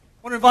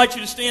I want to invite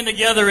you to stand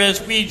together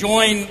as we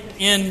join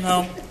in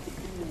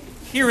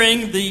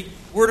hearing the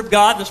Word of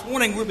God. This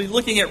morning we'll be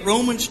looking at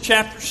Romans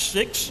chapter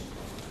 6,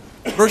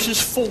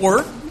 verses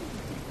 4,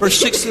 verse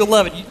 6 to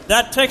 11.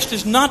 That text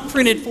is not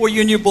printed for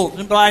you in your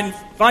bulletin, but I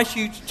invite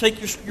you to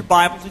take your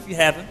Bibles, if you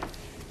haven't,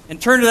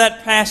 and turn to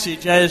that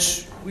passage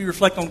as we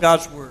reflect on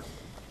God's Word.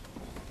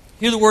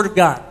 Hear the Word of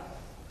God.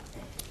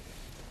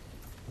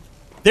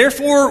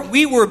 Therefore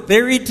we were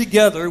buried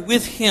together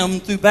with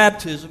Him through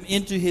baptism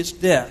into His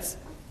death,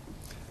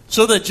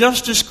 so that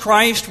just as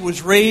Christ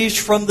was raised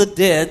from the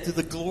dead through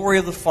the glory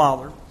of the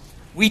Father,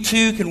 we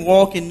too can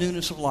walk in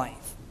newness of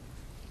life.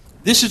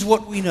 This is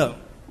what we know.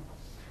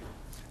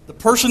 The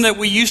person that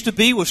we used to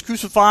be was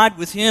crucified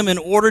with Him in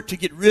order to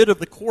get rid of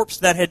the corpse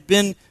that had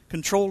been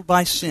controlled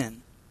by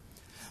sin.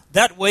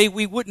 That way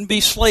we wouldn't be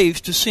slaves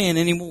to sin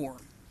anymore,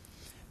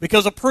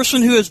 because a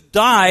person who has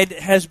died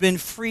has been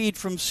freed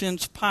from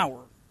sin's power.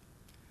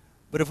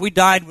 But if we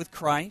died with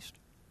Christ,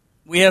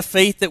 we have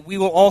faith that we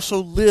will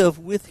also live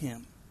with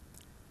Him.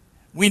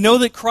 We know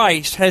that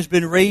Christ has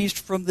been raised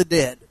from the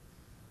dead,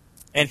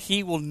 and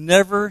He will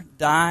never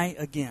die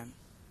again.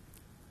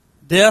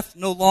 Death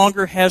no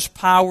longer has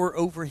power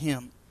over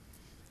Him.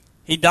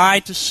 He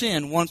died to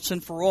sin once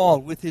and for all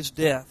with His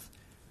death,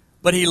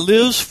 but He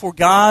lives for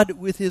God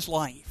with His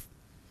life.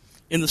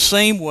 In the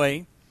same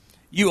way,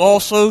 you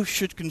also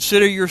should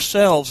consider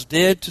yourselves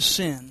dead to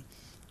sin,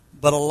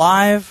 but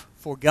alive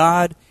for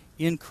God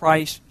in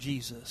Christ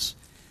Jesus.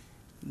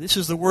 This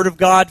is the Word of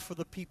God for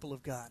the people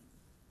of God.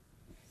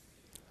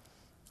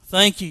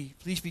 Thank you.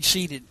 Please be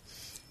seated.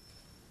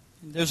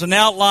 There's an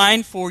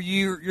outline for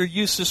your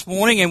use this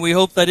morning, and we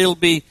hope that it'll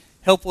be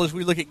helpful as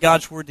we look at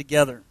God's Word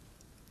together.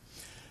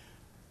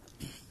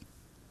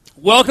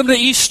 Welcome to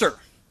Easter.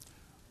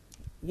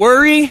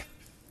 Worry,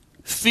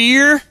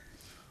 fear,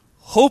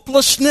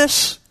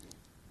 hopelessness,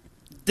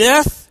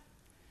 death,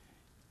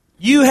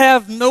 you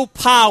have no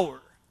power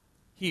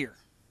here.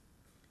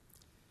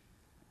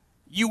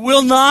 You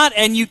will not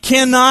and you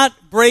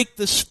cannot break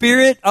the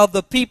spirit of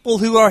the people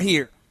who are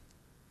here.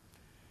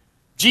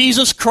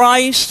 Jesus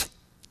Christ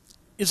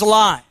is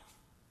alive,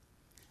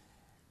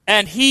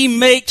 and He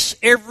makes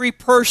every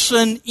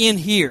person in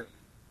here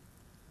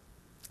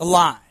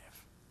alive.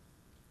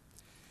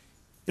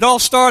 It all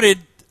started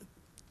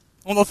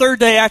on the third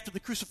day after the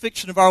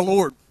crucifixion of our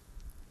Lord.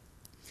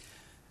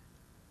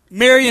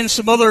 Mary and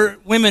some other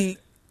women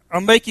are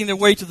making their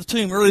way to the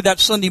tomb early that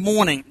Sunday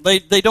morning.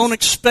 They don't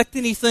expect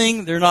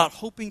anything. They're not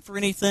hoping for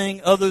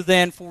anything other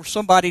than for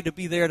somebody to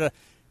be there to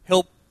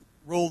help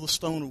roll the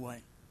stone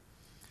away.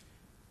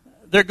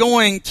 They're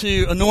going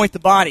to anoint the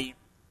body,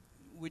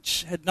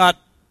 which had not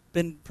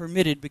been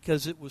permitted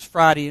because it was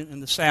Friday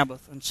and the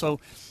Sabbath. And so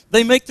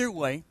they make their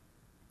way.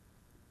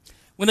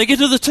 When they get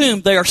to the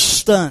tomb, they are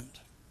stunned,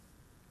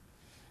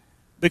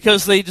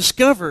 because they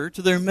discover,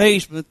 to their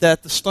amazement,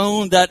 that the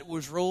stone that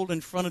was rolled in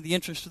front of the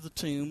entrance to the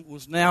tomb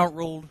was now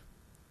rolled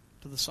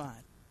to the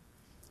side.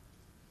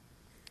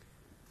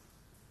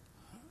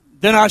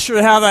 They're not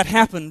sure how that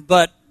happened,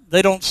 but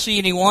they don't see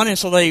anyone, and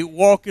so they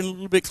walk in a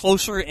little bit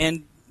closer,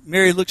 and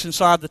Mary looks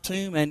inside the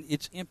tomb, and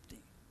it's empty.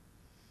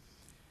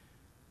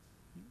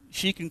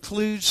 She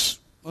concludes,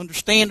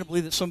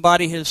 understandably, that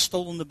somebody has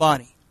stolen the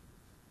body.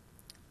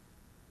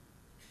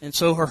 And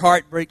so her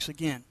heart breaks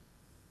again.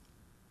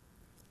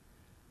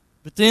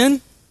 But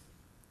then,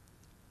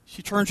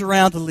 she turns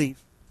around to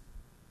leave.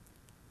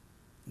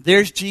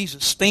 There's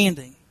Jesus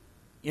standing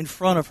in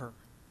front of her,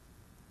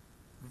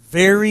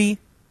 very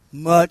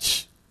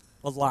much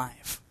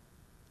alive.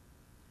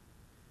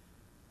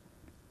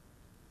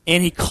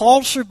 And He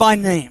calls her by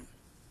name,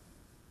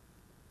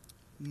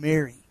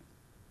 Mary.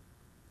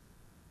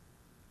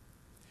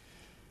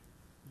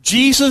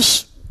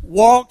 Jesus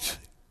walked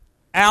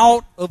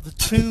out of the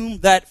tomb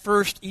that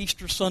first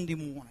Easter Sunday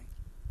morning,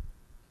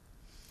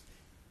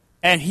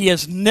 and He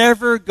has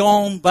never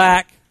gone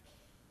back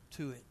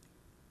to it.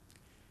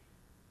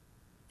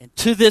 And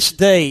to this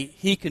day,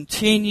 He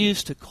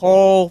continues to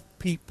call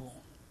people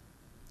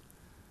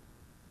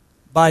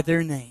by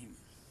their name.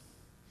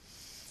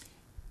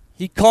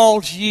 He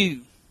calls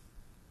you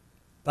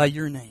by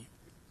your name.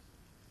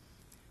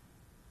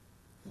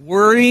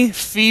 Worry,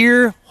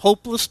 fear,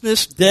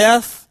 hopelessness,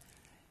 death,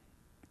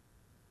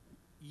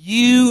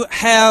 you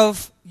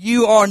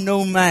are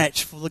no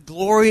match for the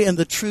glory and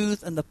the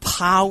truth and the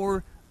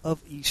power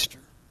of Easter.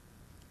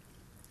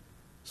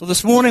 So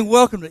this morning,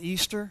 welcome to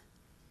Easter.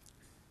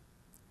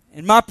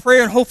 And my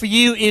prayer and hope for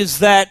you is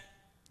that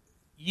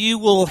you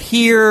will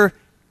hear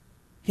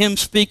Him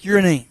speak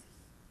your name,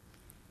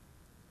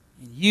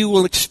 and you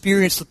will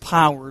experience the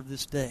power of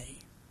this day.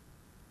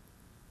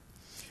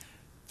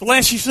 For the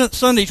last few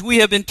Sundays, we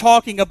have been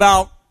talking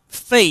about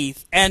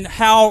faith and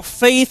how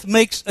faith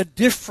makes a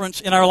difference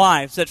in our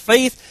lives. That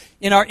faith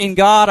in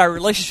God, our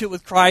relationship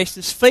with Christ,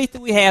 this faith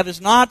that we have is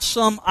not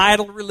some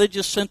idle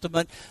religious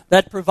sentiment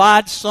that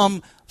provides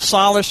some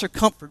solace or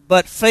comfort,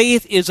 but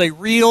faith is a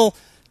real,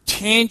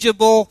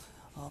 tangible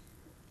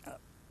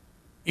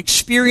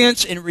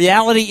experience and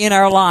reality in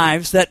our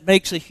lives that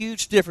makes a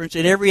huge difference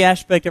in every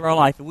aspect of our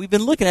life. And we've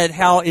been looking at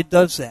how it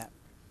does that.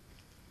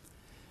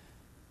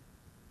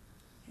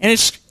 And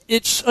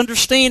it's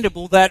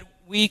understandable that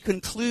we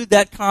conclude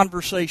that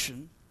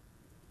conversation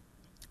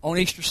on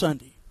Easter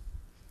Sunday.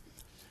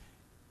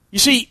 You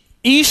see,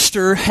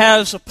 Easter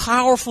has a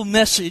powerful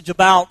message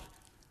about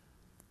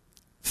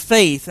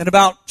faith and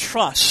about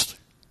trust,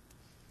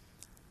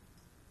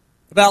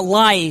 about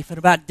life and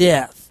about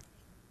death.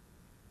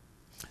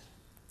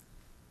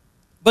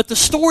 But the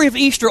story of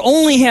Easter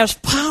only has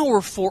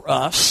power for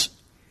us,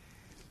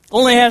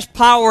 only has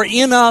power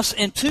in us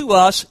and to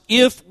us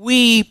if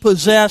we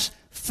possess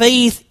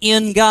faith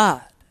in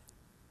God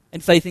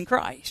and faith in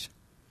Christ.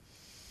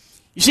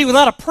 You see,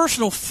 without a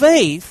personal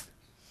faith,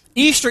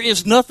 Easter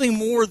is nothing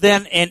more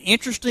than an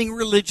interesting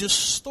religious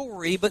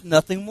story, but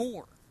nothing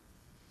more.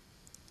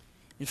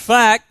 In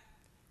fact,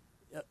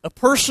 a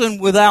person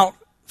without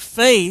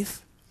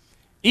faith,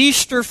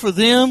 Easter for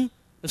them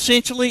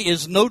essentially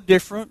is no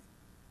different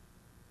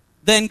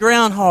than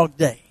Groundhog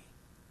Day.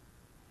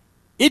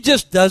 It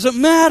just doesn't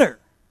matter.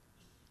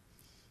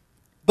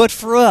 But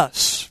for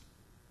us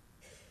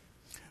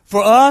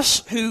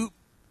who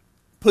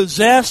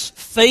possess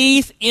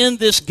faith in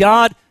this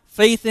God,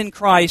 faith in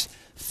Christ,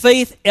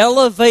 faith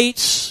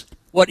elevates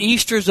what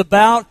Easter is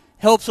about,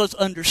 helps us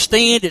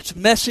understand its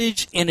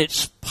message and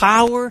its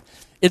power.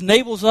 It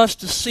enables us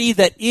to see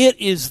that it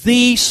is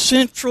the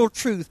central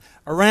truth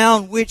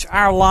around which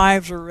our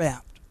lives are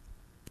wrapped.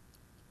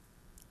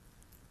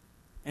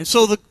 And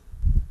so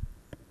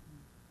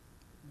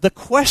the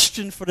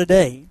question for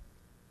today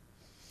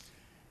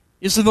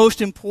is the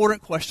most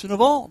important question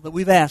of all that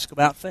we've asked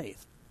about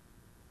faith.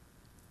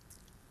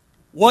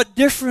 What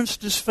difference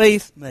does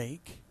faith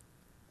make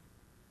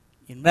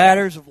in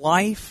matters of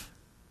life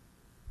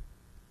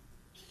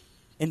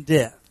and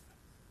death?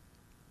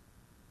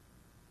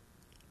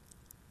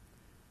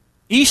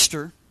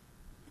 Easter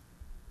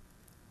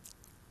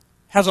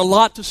has a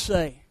lot to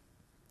say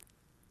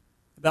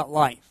about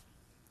life.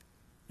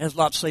 It has a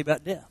lot to say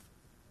about death.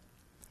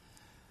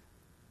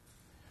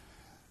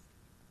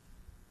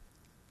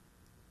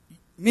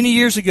 Many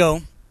years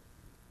ago,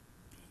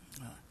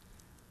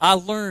 I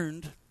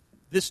learned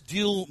this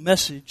dual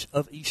message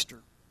of Easter.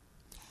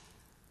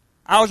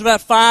 I was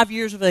about 5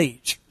 years of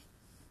age.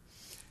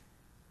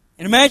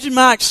 And imagine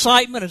my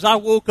excitement as I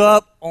woke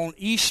up on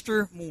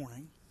Easter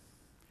morning.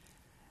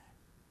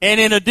 And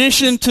in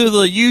addition to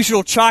the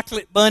usual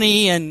chocolate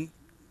bunny and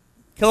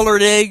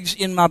colored eggs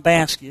in my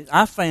basket,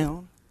 I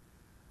found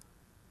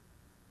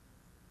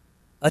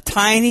a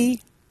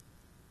tiny,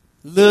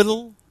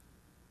 little,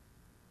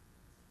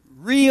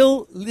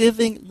 real,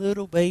 living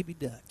little baby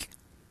duck.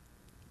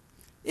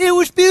 It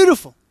was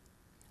beautiful.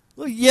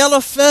 Little yellow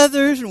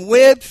feathers and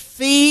webbed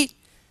feet.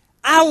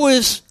 I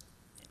was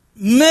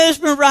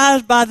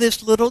mesmerized by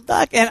this little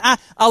duck. And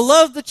I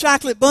loved the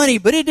chocolate bunny,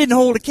 but it didn't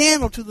hold a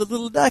candle to the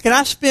little duck. And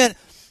I spent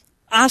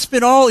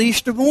all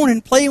Easter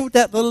morning playing with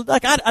that little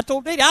duck. I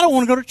told Daddy, I don't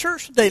want to go to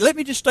church today. Let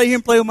me just stay here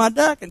and play with my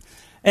duck.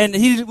 And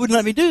he wouldn't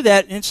let me do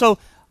that. And so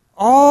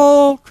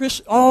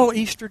all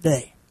Easter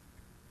day,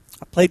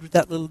 I played with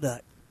that little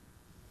duck.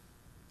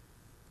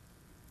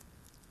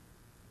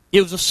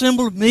 It was a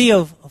symbol of me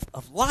of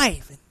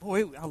life. And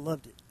boy, I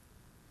loved it.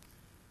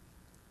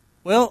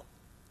 Well,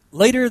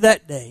 later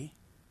that day,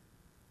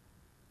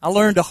 I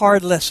learned a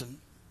hard lesson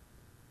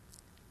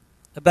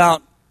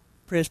about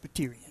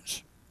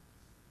Presbyterians.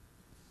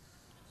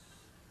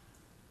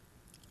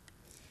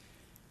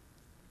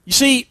 You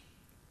see,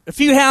 a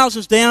few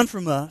houses down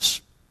from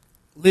us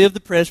lived the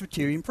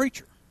Presbyterian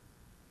preacher.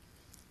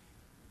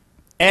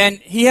 And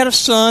he had a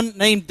son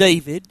named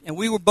David, and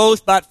we were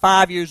both about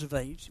 5 years of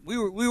age. We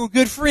were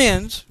good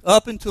friends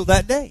up until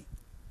that day.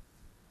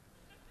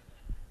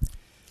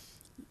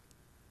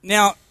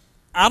 Now,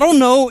 I don't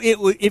know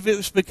if it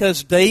was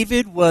because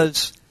David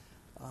was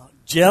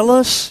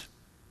jealous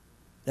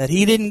that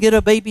he didn't get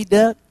a baby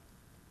duck,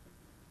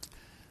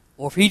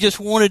 or if he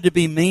just wanted to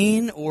be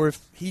mean, or if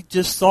he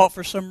just thought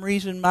for some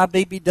reason my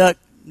baby duck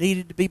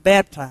needed to be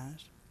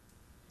baptized.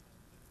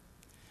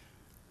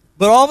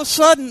 But all of a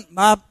sudden,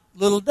 my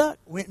little duck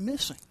went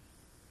missing.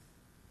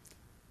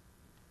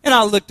 And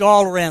I looked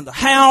all around the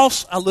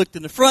house. I looked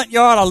in the front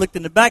yard. I looked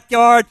in the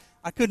backyard.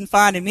 I couldn't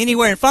find him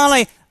anywhere. And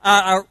finally,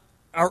 I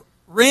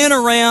ran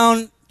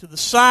around to the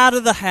side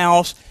of the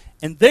house,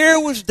 and there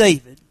was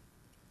David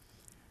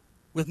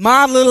with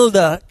my little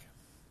duck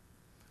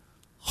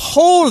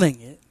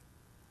holding it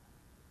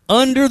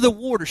under the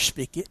water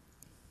spigot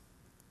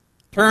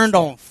turned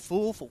on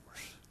full force.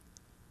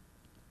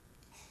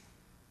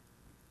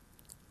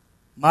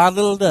 My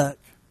little duck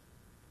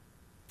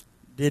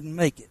didn't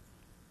make it.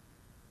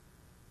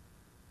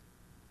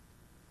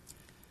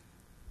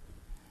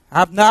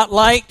 I've not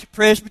liked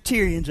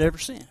Presbyterians ever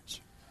since.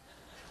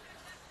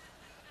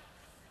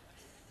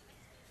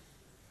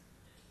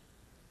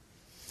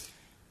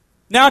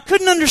 Now, I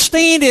couldn't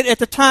understand it at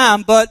the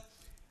time, but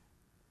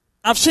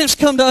I've since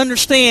come to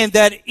understand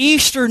that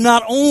Easter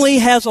not only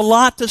has a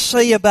lot to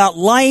say about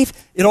life,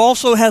 it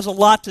also has a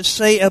lot to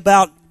say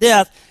about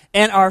death.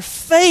 And our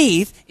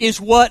faith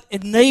is what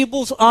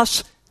enables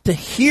us to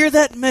hear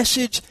that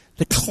message,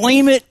 to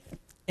claim it,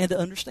 and to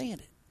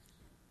understand it.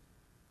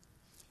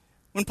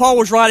 When Paul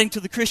was writing to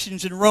the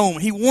Christians in Rome,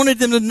 he wanted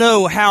them to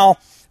know how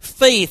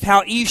faith,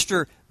 how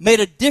Easter made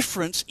a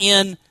difference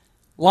in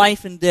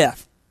life and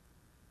death.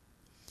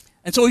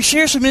 And so he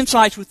shares some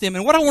insights with them.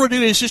 And what I want to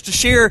do is just to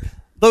share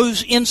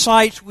those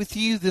insights with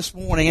you this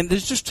morning. And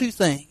there's just two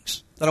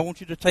things that I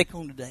want you to take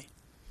home today.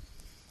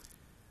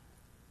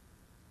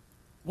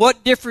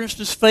 What difference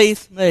does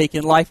faith make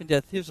in life and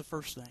death? Here's the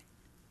first thing.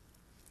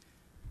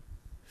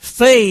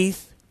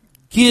 Faith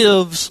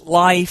gives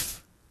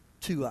life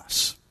to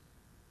us.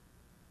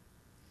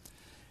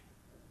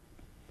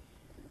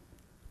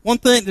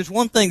 There's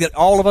one thing that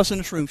all of us in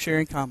this room share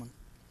in common.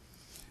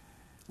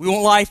 We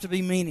want life to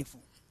be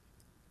meaningful.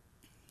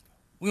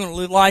 We want to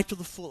live life to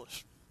the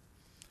fullest.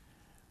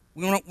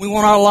 We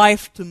want our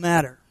life to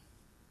matter.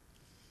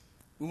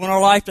 We want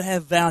our life to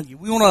have value.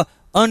 We want to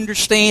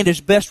understand as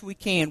best we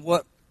can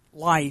what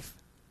life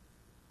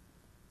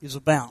is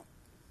about.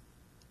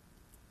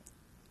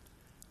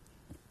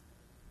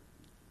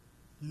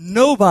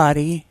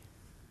 Nobody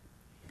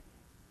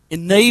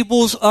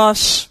enables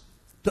us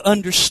to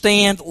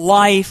understand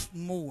life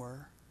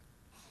more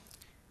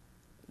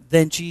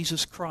than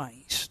Jesus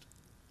Christ.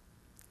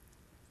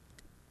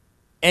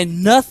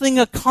 And nothing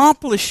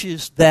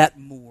accomplishes that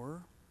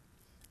more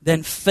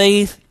than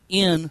faith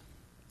in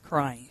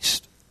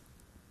Christ.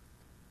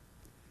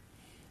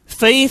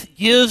 Faith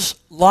gives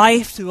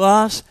life to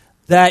us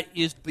that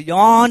is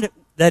beyond,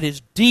 that is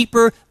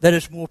deeper, that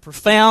is more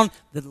profound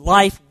than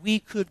life we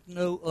could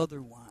know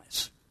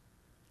otherwise.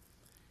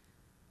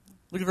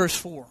 Look at verse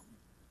 4.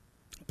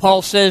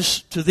 Paul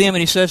says to them,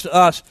 and he says to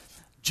us,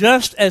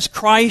 just as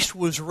Christ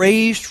was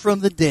raised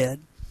from the dead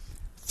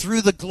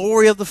through the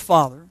glory of the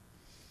Father,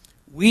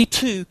 we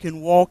too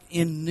can walk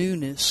in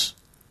newness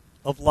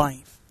of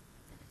life.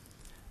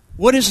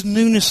 What is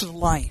newness of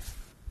life?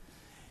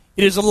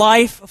 It is a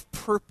life of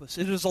purpose.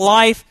 It is a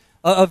life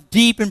of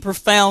deep and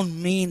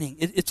profound meaning.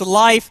 It's a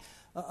life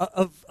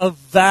of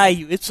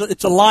value. It's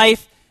a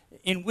life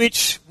in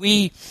which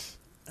we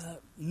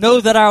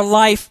know that our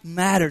life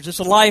matters. It's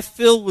a life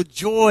filled with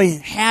joy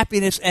and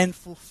happiness and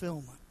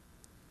fulfillment.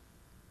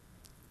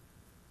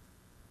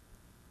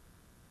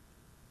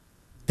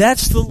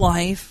 That's the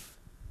life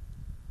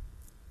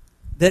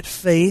that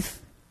faith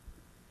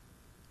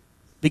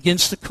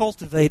begins to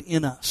cultivate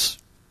in us.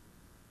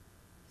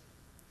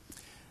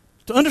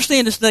 To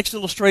understand this next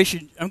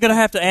illustration, I'm going to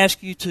have to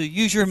ask you to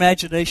use your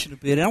imagination a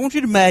bit. And I want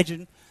you to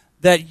imagine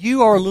that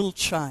you are a little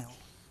child.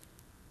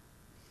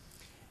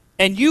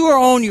 And you are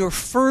on your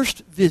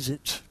first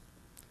visit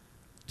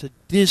to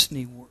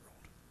Disney World.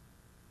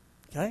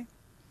 Okay?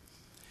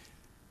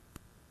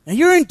 Now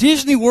you're in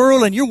Disney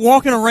World and you're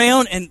walking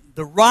around and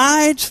the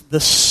rides, the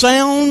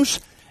sounds,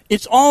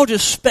 it's all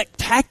just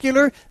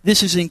spectacular.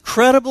 This is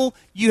incredible.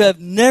 You have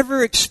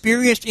never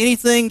experienced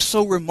anything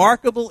so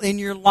remarkable in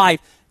your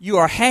life. You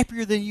are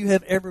happier than you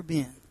have ever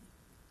been.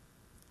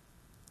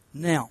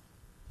 Now,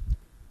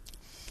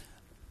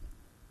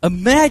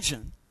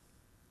 imagine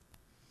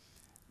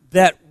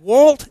that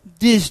Walt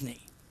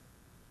Disney,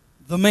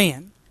 the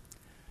man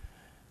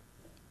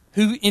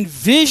who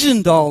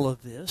envisioned all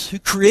of this, who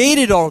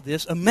created all of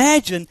this,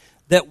 imagine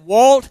that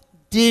Walt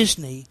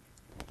Disney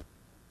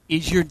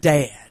is your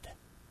dad.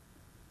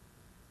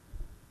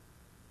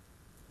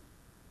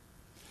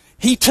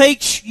 He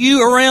takes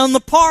you around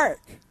the park.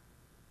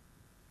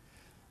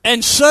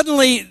 And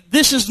suddenly,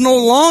 this is no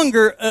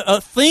longer a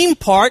theme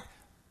park.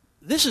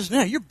 This is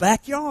now your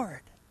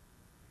backyard.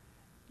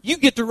 You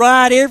get to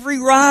ride every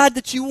ride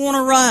that you want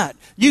to ride.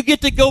 You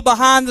get to go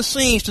behind the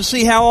scenes to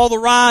see how all the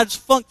rides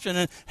function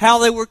and how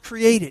they were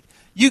created.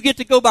 You get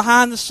to go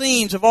behind the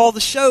scenes of all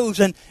the shows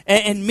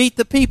and meet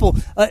the people.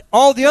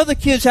 All the other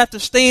kids have to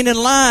stand in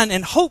line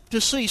and hope to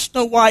see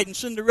Snow White and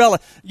Cinderella.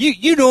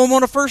 You know them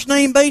on a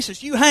first-name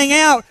basis. You hang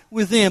out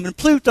with them and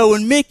Pluto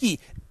and Mickey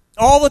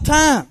all the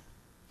time.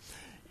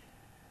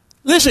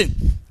 Listen,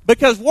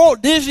 because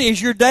Walt Disney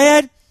is your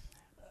dad,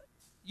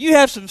 you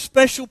have some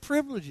special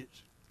privileges.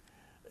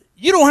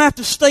 You don't have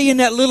to stay in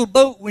that little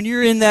boat when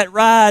you're in that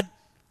ride.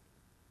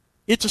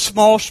 It's a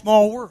small,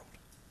 small world.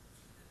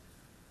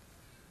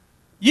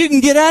 You can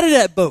get out of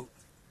that boat.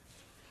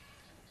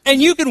 And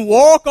you can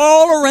walk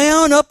all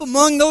around up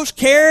among those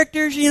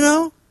characters, you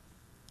know.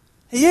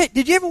 Hey,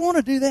 did you ever want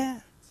to do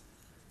that?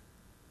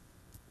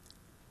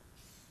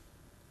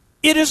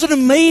 It is an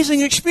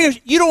amazing experience.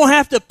 You don't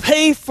have to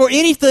pay for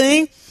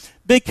anything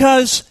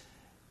because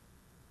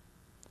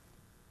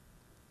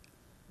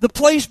the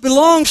place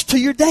belongs to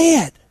your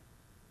dad.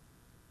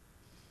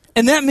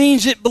 And that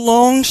means it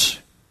belongs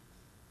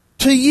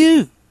to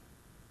you.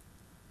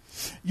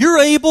 You're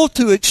able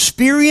to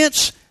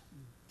experience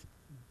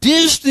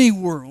Disney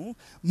World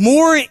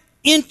more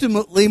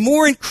intimately,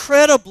 more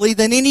incredibly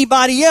than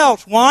anybody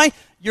else. Why?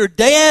 Your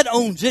dad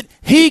owns it.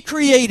 He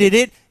created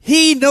it.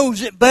 He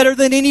knows it better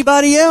than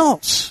anybody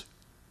else.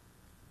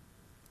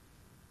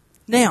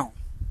 Now,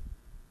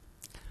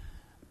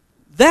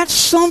 that's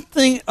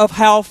something of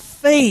how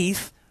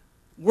faith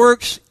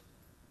works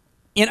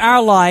in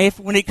our life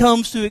when it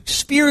comes to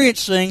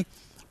experiencing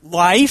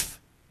life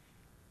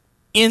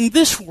in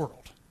this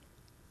world.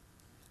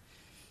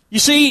 You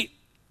see,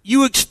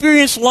 you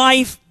experience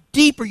life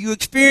deeper. You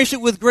experience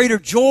it with greater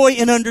joy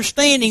and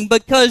understanding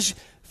because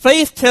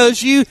faith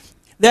tells you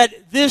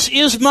that this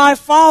is my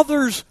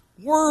Father's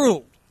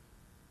world.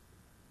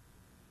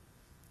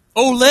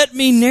 Oh, let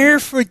me ne'er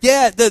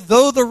forget that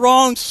though the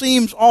wrong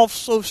seems oft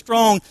so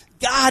strong,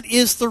 God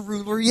is the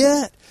ruler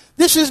yet.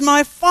 This is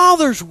my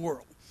Father's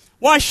world.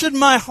 Why should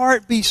my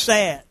heart be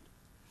sad?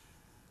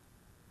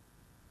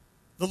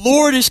 The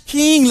Lord is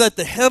King, let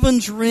the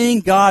heavens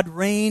ring, God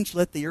reigns,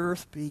 let the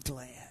earth be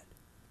glad.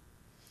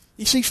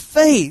 You see,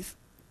 faith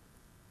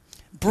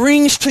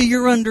brings to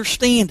your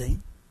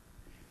understanding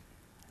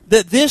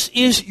that this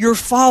is your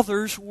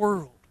Father's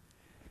world.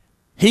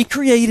 He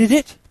created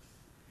it.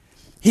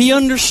 He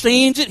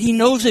understands it. He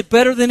knows it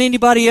better than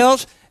anybody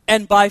else.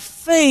 And by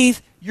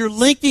faith, you're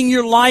linking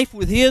your life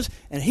with His,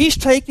 and He's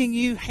taking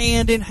you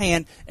hand in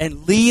hand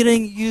and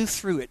leading you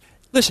through it.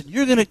 Listen,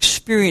 you're going to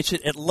experience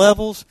it at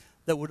levels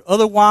that would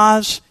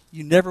otherwise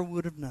you never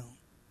would have known.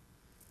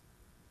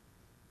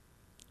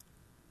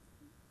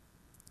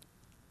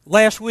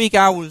 Last week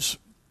I was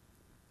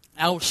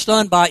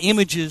stunned by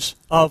images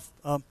of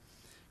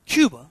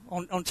Cuba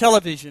on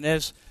television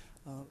as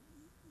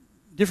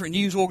different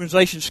news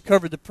organizations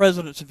covered the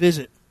president's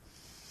visit.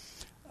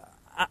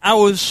 I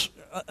was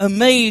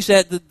amazed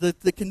at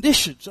the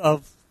conditions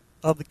of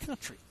the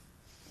country.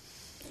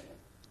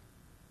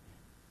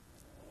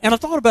 And I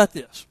thought about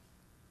this.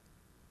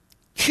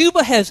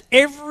 Cuba has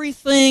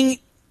everything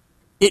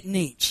it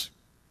needs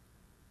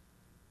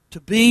to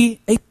be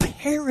a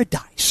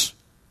paradise.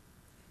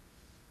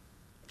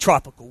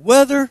 Tropical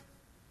weather,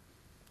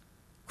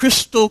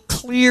 crystal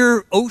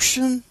clear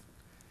ocean,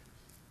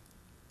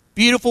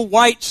 beautiful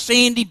white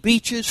sandy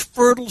beaches,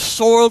 fertile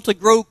soil to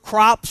grow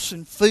crops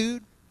and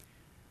food.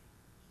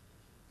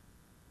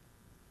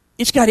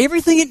 It's got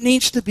everything it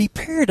needs to be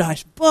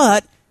paradise,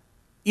 but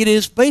it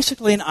is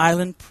basically an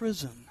island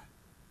prison.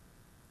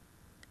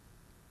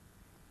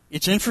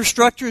 Its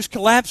infrastructure is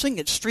collapsing.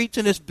 Its streets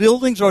and its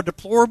buildings are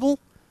deplorable.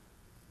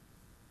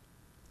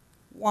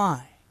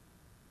 Why?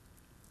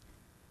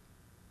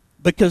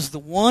 Because of the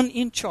one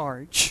in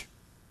charge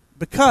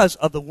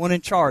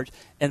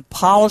and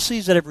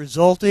policies that have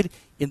resulted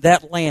in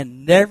that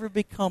land never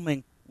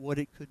becoming what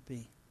it could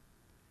be.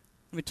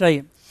 Let me tell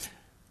you,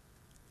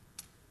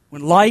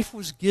 when life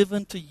was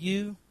given to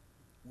you,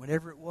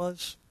 whenever it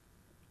was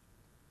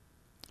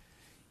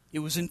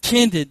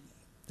intended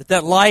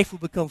that life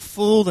would become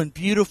full and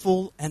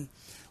beautiful and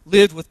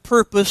lived with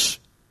purpose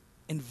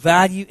and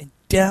value and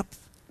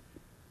depth.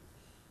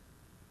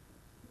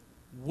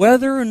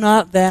 Whether or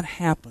not that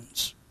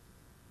happens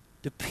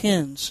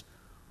depends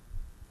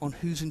on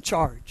who's in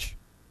charge.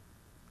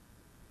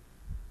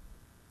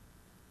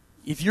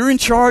 If you're in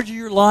charge of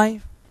your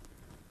life,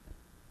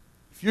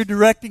 if you're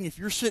directing, if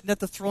you're sitting at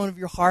the throne of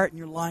your heart and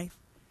your life,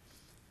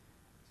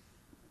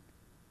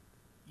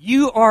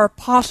 you are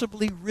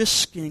possibly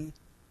risking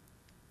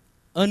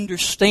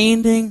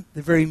understanding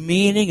the very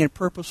meaning and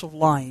purpose of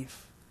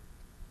life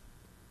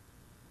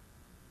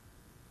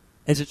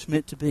as it's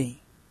meant to be.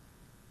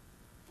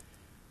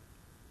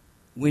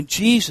 When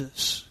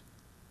Jesus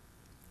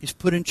is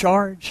put in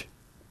charge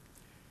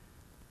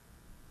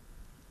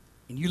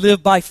and you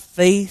live by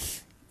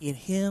faith in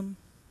Him,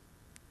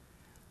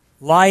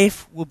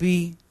 life will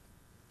be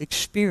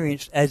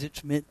experienced as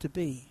it's meant to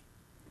be.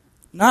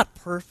 Not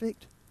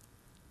perfect,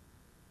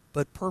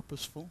 but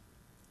purposeful.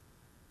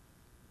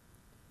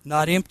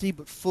 Not empty,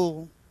 but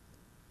full.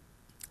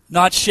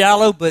 Not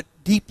shallow, but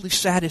deeply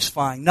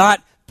satisfying.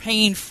 Not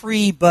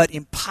pain-free, but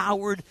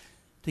empowered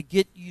to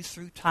get you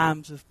through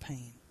times of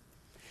pain.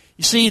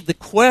 You see, the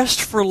quest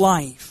for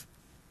life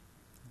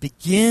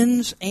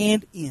begins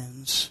and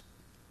ends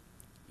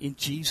in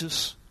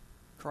Jesus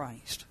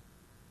Christ.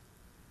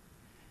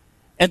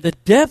 And the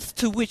depth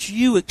to which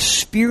you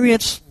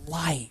experience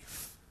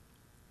life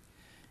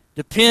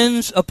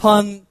depends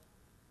upon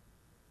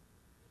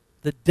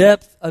the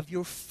depth of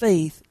your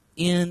faith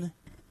in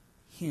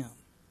Him.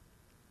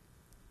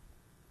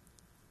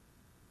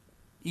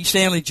 E.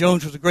 Stanley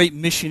Jones was a great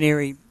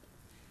missionary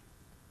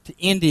to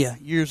India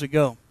years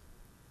ago.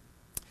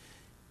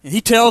 And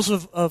he tells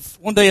of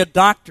one day a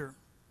doctor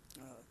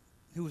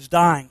who was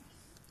dying.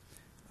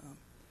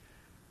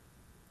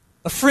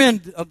 A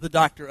friend of the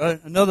doctor,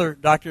 another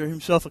doctor,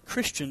 himself a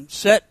Christian,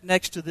 sat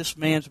next to this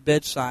man's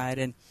bedside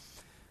and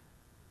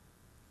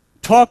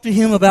talked to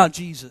him about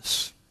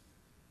Jesus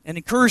and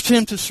encouraged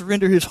him to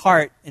surrender his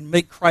heart and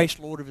make Christ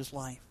Lord of his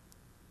life.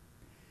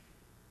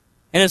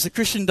 And as the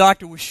Christian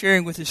doctor was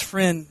sharing with his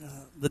friend,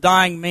 the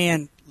dying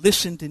man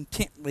listened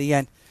intently,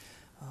 and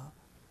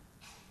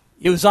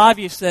it was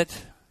obvious that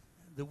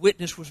the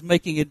witness was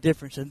making a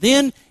difference. And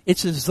then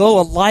it's as though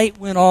a light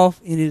went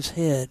off in his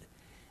head,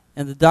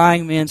 and the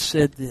dying man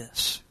said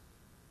this: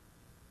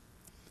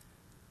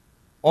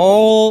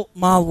 all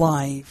my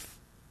life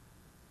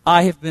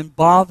I have been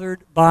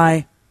bothered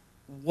by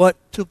what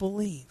to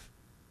believe.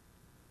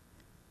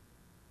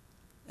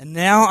 And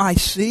now I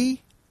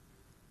see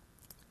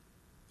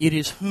it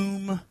is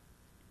whom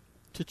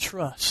to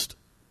trust.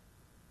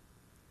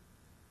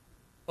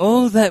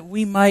 Oh, that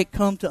we might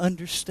come to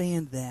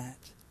understand that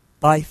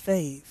by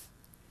faith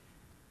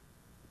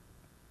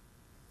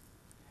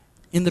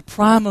in the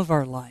prime of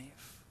our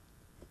life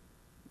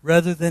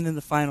rather than in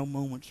the final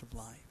moments of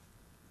life.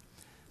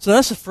 So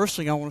that's the first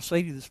thing I want to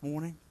say to you this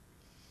morning.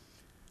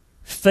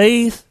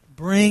 Faith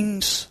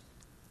brings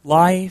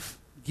life,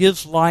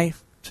 gives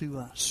life to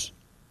us.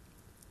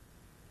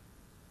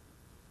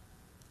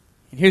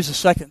 And here's the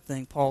second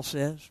thing Paul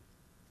says.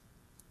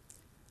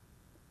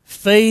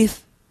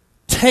 Faith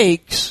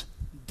takes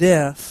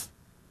death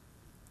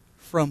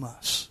from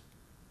us.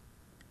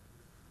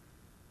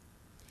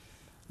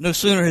 No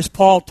sooner has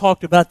Paul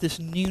talked about this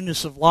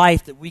newness of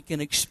life that we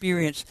can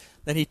experience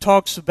than he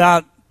talks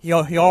about, he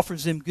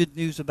offers them good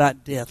news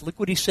about death. Look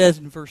what he says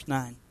in verse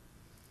 9.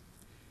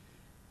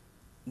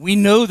 We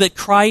know that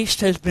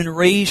Christ has been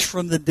raised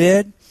from the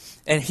dead,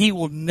 and he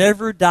will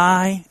never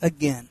die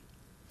again.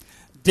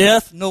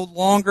 Death no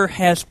longer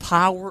has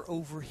power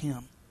over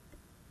him.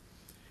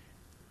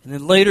 And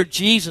then later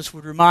Jesus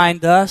would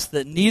remind us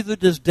that neither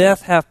does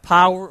death have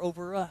power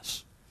over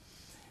us.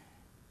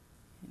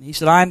 And he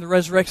said, I am the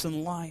resurrection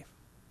and the life.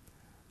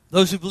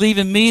 Those who believe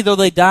in me, though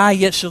they die,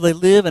 yet shall they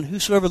live, and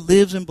whosoever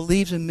lives and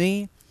believes in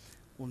me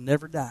will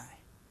never die.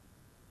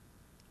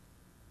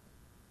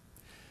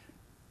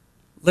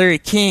 Larry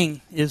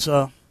King is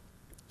a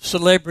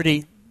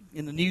celebrity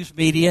in the news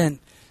media,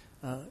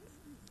 and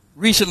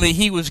recently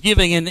he was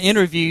giving an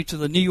interview to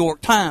the New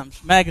York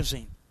Times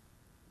magazine.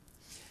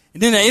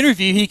 And in that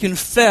interview, he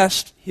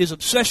confessed his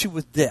obsession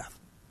with death.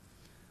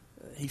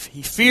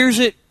 He fears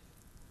it.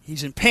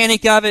 He's in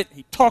panic of it.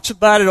 He talks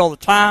about it all the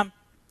time.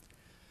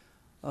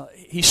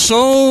 He's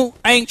so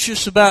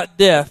anxious about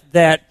death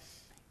that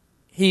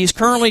he's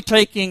currently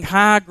taking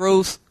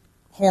high-growth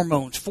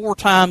hormones 4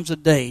 times a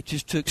day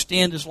just to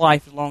extend his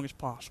life as long as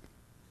possible.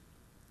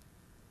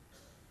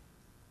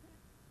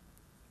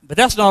 But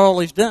that's not all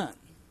he's done.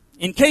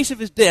 In case of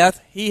his death,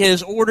 he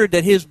has ordered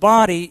that his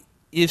body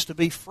is to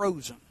be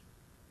frozen.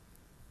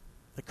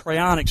 The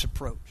cryonics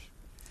approach.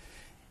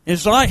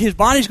 His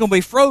body's going to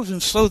be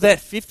frozen so that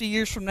 50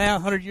 years from now,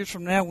 100 years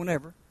from now,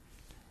 whenever,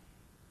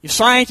 if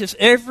scientists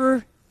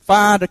ever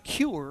find a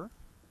cure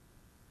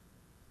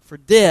for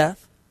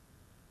death,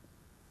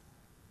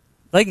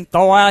 they can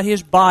thaw out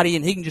his body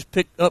and he can just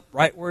pick up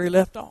right where he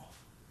left off.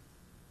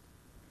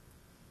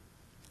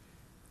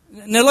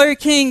 Now Larry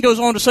King goes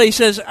on to say, he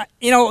says,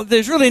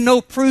 there's really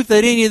no proof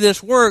that any of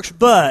this works,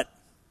 but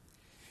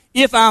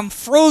if I'm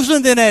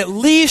frozen, then at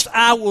least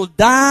I will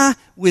die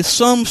with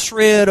some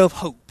shred of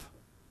hope.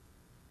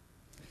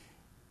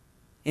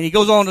 And he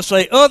goes on to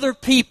say, other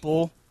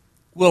people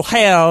will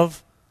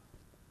have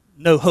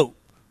no hope.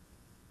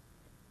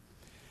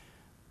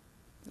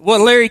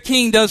 What Larry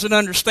King doesn't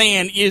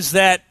understand is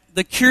that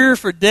the cure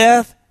for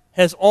death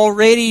has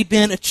already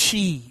been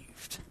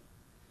achieved.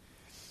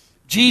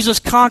 Jesus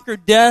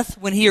conquered death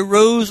when he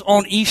arose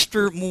on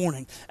Easter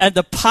morning. And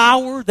the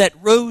power that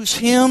rose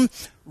him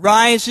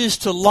rises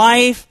to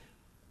life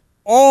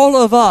all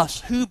of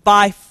us who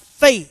by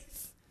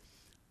faith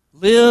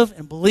live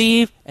and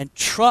believe and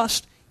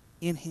trust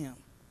in him.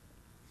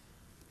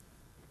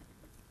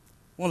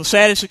 One of the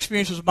saddest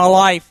experiences of my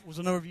life was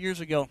a number of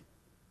years ago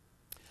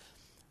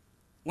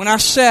when I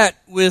sat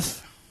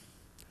with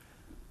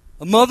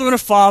a mother and a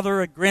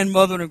father, a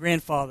grandmother and a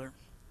grandfather,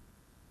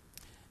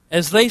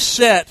 as they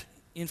sat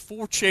in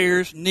 4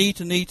 chairs, knee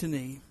to knee to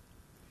knee,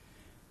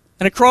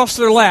 and across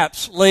their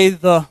laps lay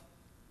the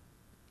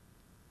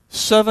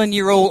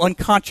 7-year-old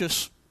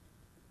unconscious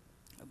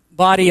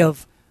body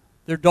of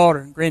their daughter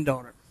and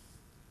granddaughter,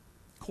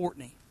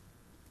 Courtney.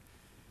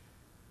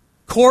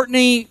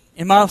 Courtney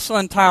and my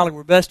son Tyler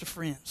were best of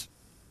friends.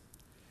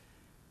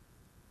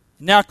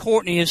 Now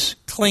Courtney is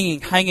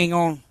clinging, hanging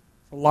on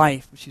for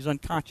life, but she's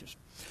unconscious.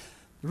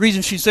 The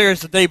reason she's there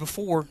is the day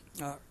before,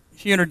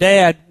 she and her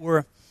dad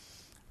were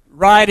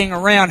riding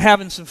around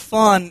having some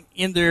fun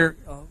in their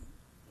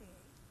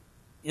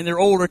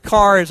older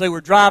car as they were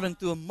driving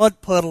through a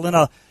mud puddle in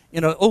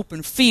an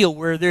open field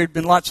where there had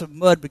been lots of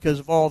mud because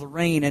of all the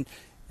rain. And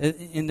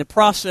in the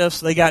process,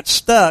 they got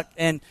stuck,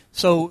 and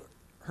so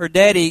her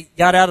daddy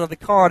got out of the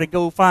car to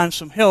go find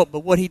some help.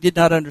 But what he did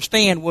not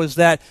understand was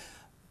that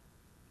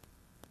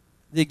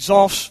the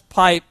exhaust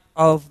pipe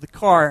of the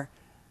car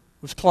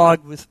was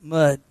clogged with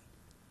mud,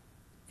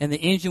 and the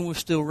engine was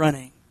still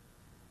running.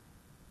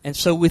 And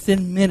so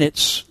within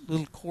minutes,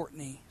 little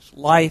Courtney's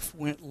life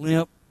went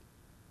limp,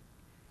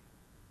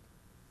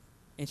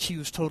 and she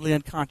was totally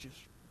unconscious.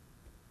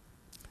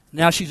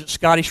 Now she's at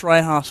Scottish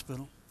Rite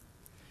Hospital.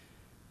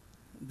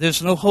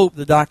 There's no hope,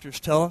 the doctors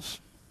tell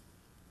us.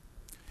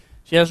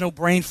 She has no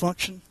brain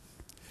function.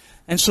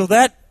 And so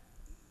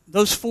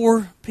those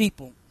four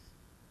people,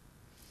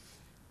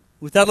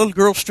 with that little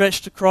girl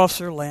stretched across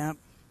their lap,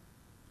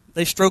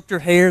 they stroked her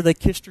hair, they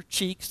kissed her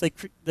cheeks,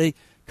 they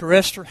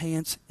caressed her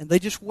hands, and they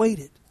just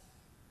waited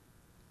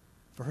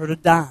for her to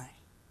die.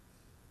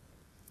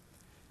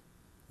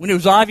 When it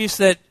was obvious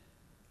that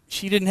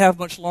she didn't have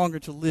much longer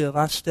to live,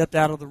 I stepped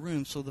out of the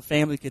room so the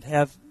family could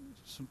have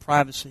some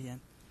privacy. And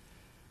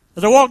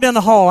as I walked down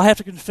the hall, I have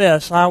to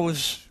confess, I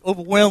was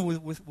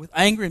overwhelmed with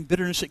anger and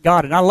bitterness at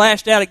God. And I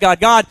lashed out at God.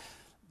 God,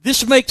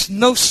 this makes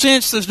no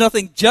sense. There's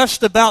nothing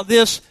just about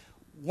this.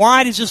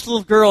 Why does this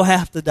little girl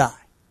have to die?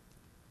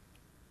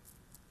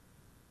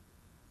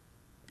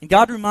 And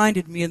God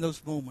reminded me in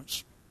those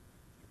moments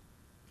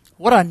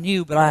what I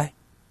knew, but I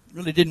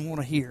really didn't want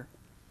to hear.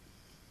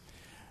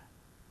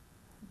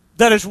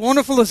 That as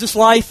wonderful as this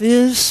life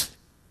is,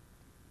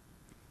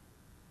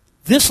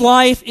 this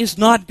life is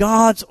not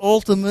God's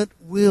ultimate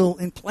will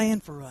and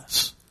plan for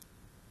us.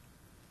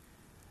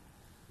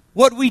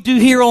 What we do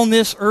here on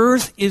this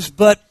earth is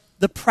but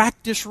the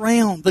practice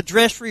round, the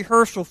dress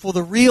rehearsal for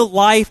the real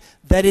life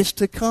that is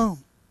to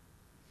come.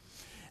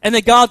 And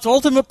that God's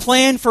ultimate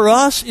plan for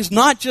us is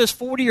not just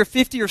 40 or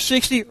 50 or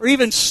 60 or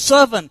even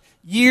 7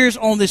 years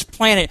on this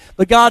planet.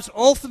 But God's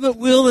ultimate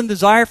will and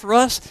desire for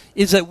us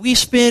is that we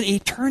spend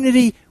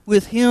eternity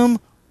with Him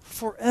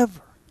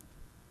forever.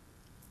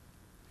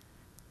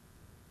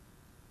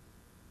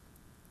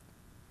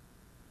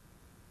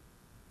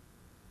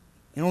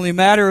 In only a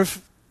matter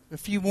of a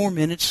few more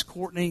minutes,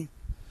 Courtney's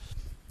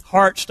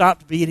heart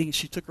stopped beating.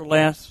 She took her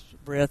last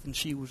breath and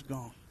she was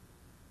gone.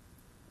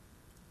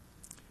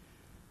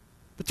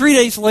 But 3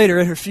 days later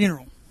at her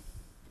funeral,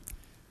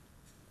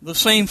 the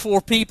same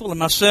 4 people and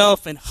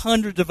myself and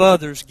hundreds of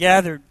others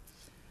gathered,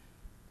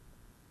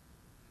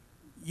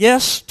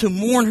 yes, to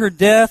mourn her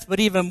death, but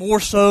even more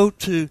so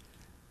to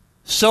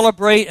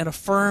celebrate and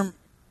affirm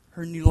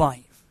her new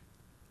life.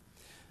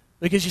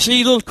 Because you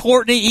see, little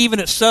Courtney,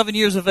 even at 7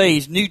 years of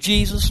age, knew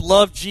Jesus,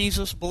 loved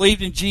Jesus,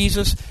 believed in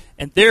Jesus,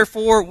 and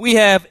therefore we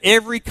have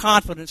every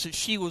confidence that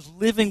she was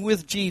living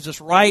with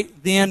Jesus right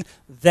then,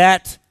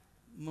 that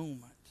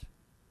moment.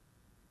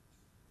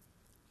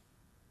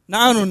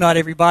 Now, I know not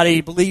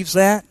everybody believes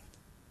that.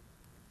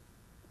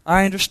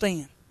 I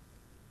understand.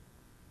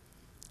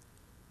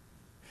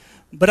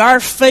 But our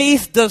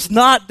faith does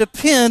not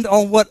depend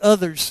on what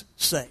others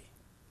say.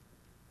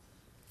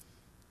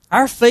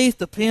 Our faith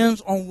depends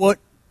on what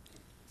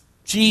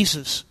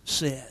Jesus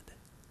said.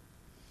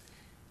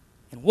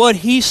 And what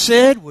He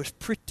said was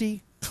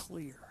pretty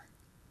clear.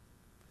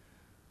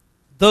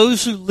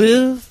 Those who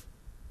live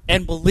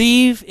and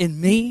believe in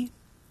me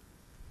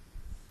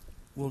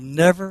will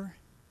never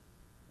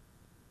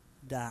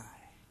die.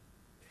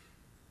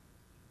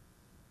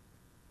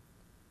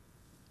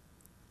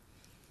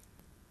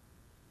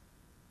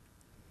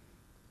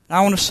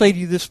 I want to say to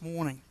you this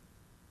morning,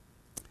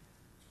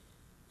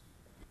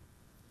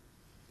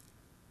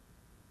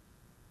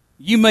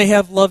 you may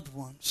have loved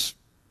ones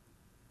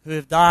who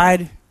have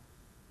died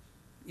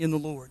in the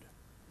Lord.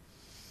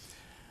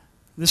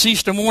 This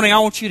Easter morning, I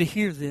want you to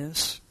hear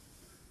this.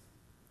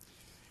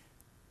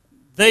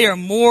 They are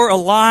more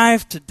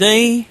alive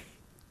today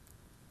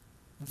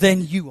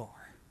than you are.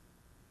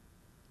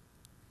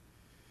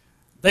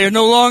 They are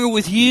no longer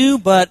with you,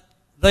 but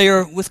they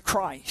are with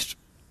Christ.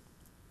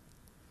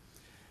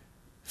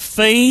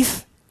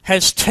 Faith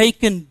has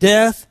taken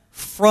death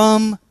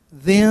from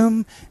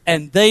them,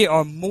 and they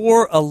are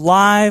more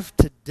alive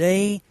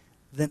today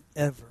than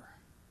ever.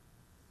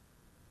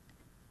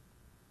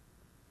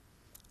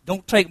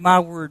 Don't take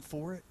my word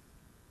for it.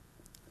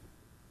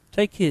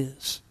 Take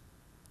His.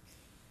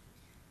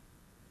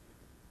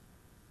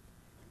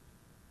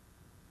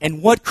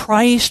 And what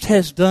Christ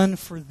has done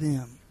for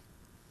them,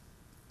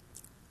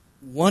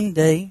 one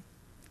day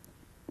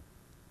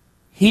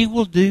He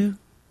will do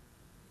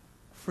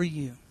for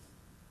you.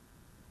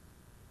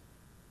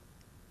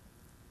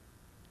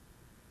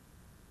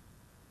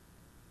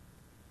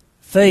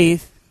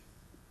 Faith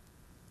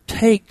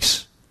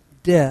takes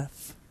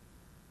death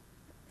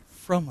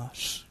from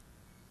us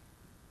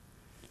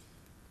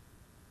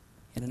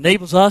and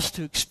enables us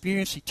to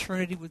experience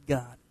eternity with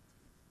God.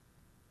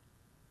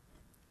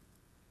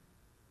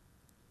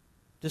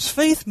 Does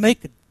faith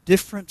make a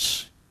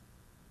difference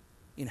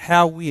in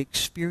how we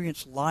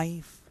experience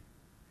life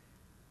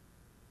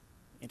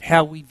and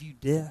how we view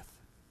death?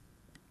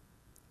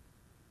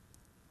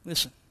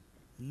 Listen,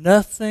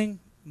 nothing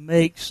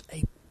makes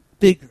a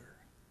bigger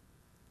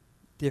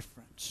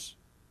difference.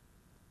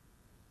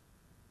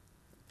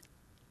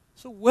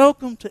 So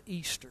welcome to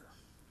Easter.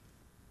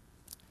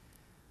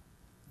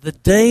 The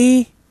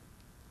day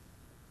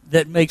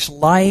that makes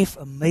life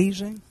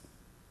amazing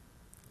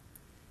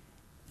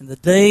and the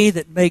day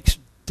that makes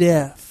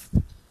death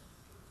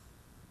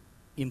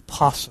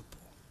impossible.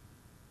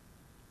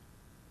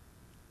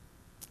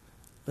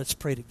 Let's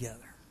pray together.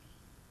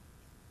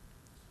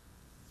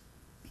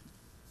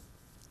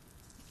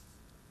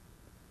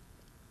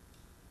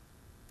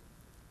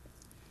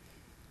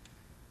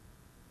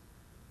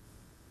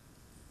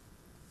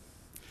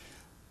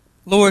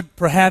 Lord,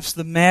 perhaps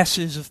the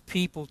masses of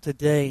people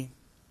today,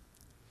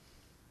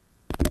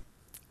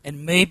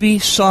 and maybe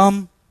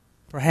some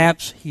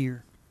perhaps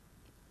here,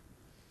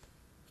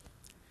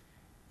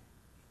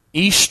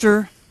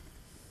 Easter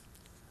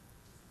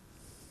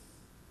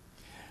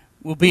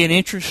will be an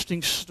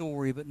interesting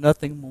story, but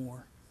nothing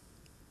more.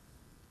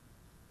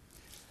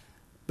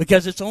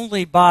 Because it's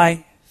only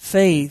by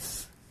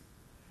faith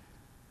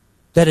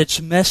that its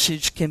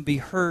message can be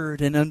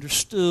heard and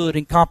understood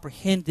and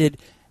comprehended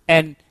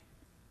and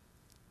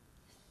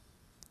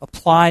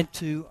applied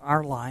to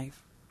our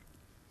life.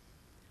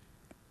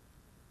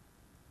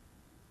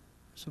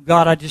 So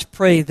God, I just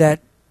pray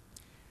that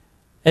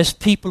as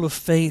people of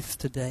faith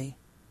today,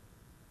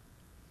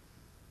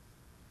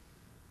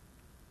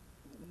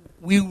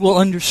 we will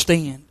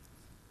understand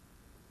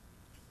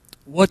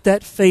what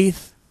that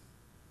faith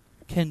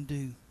can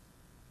do.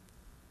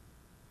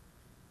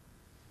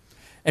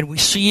 And we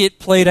see it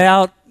played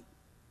out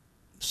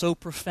so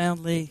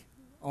profoundly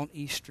on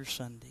Easter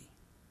Sunday.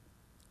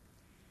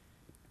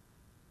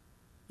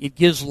 It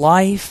gives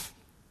life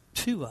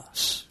to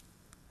us.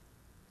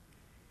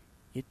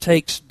 It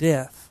takes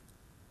death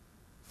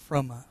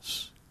from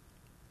us.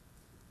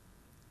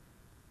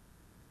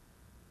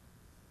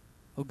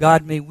 Oh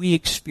God, may we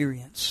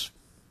experience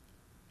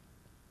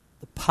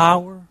the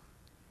power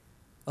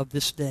of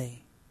this day.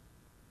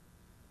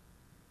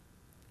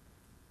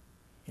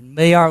 And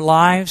may our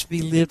lives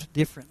be lived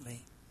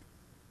differently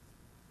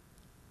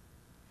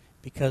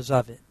because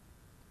of it.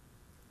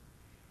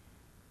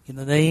 In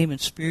the name and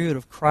Spirit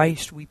of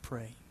Christ we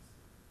pray.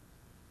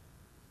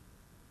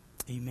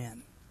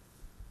 Amen.